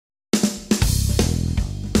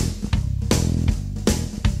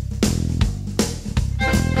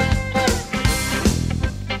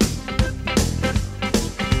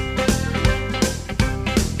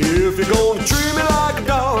gonna treat me like a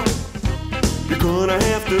dog, you're gonna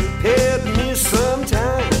have to pet me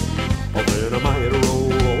sometime, or then I might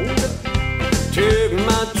roll over, take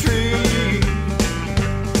my treat.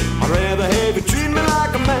 I'd rather have you treat me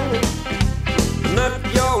like a man, not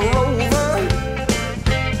your rover.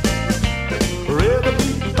 Rather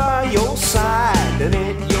be by your side than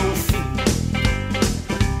at your feet.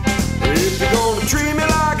 If you're gonna treat me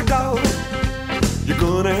like a dog, you're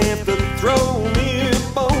gonna have to throw me a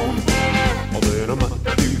bone, or then I might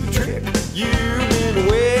do the trick you've been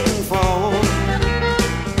waiting for.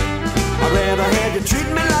 I'd rather have you treat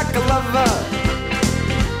me like a lover,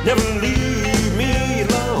 never leave me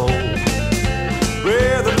alone.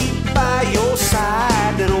 Rather be by your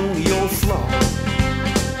side than on your floor.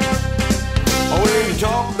 Oh, when you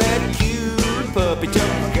talk that cute puppy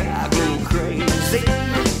talk, I go crazy.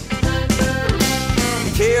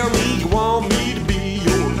 Tell me you want me to be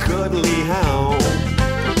your cuddly hound,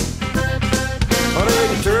 or then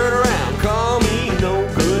you turn around, call me no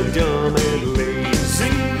good, dumb and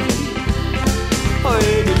lazy. Oh,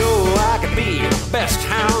 and you know I could be the best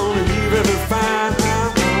hound you've ever found.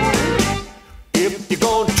 If you're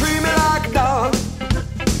gonna treat me like a dog,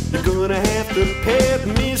 you're gonna have to pet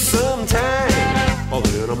me sometime, or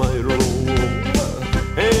then I might roll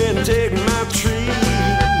over and take my treat.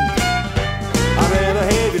 I'd rather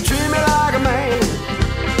have you treat me like a man,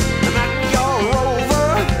 not your rover.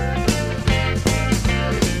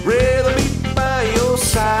 Rather be by your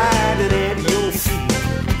side than at your feet.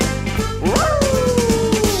 Woo!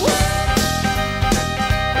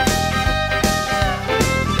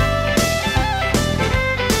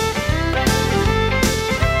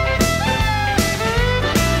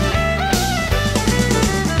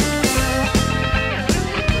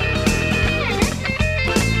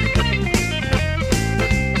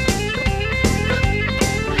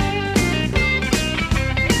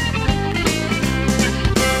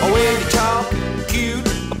 When you talk cute,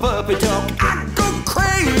 a puppy talk, I go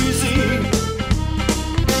crazy.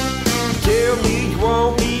 Tell me you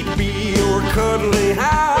want me to be your cuddly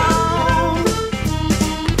hound,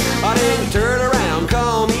 or then you turn around,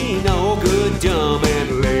 call me no good, dumb and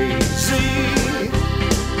lazy.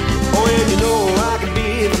 Oh, and you know I can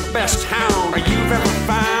be the best hound you've ever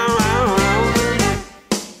found.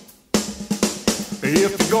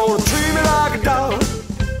 If you're gonna treat me like a dog,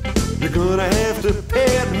 you're gonna have to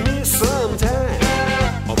pet me sometime,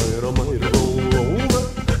 or then I might roll over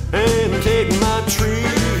and take my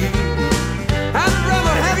treat. I'd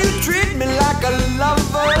rather have you treat me like a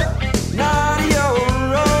lover, not your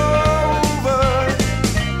rover.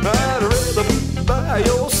 I'd rather be by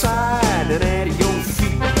your side than at your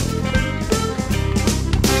feet.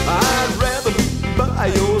 I'd rather be by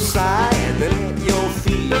your side than at your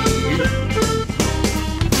feet.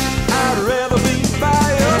 I'd rather be by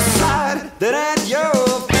your side than at your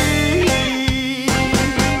feet.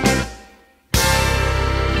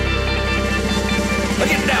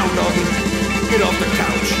 Get down, doggy. Get off the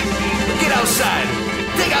couch. Get outside.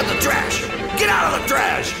 Take out the trash. Get out of the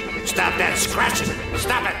trash. Stop that scratching.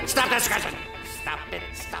 Stop it. Stop that scratching. Stop it.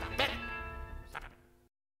 Stop it.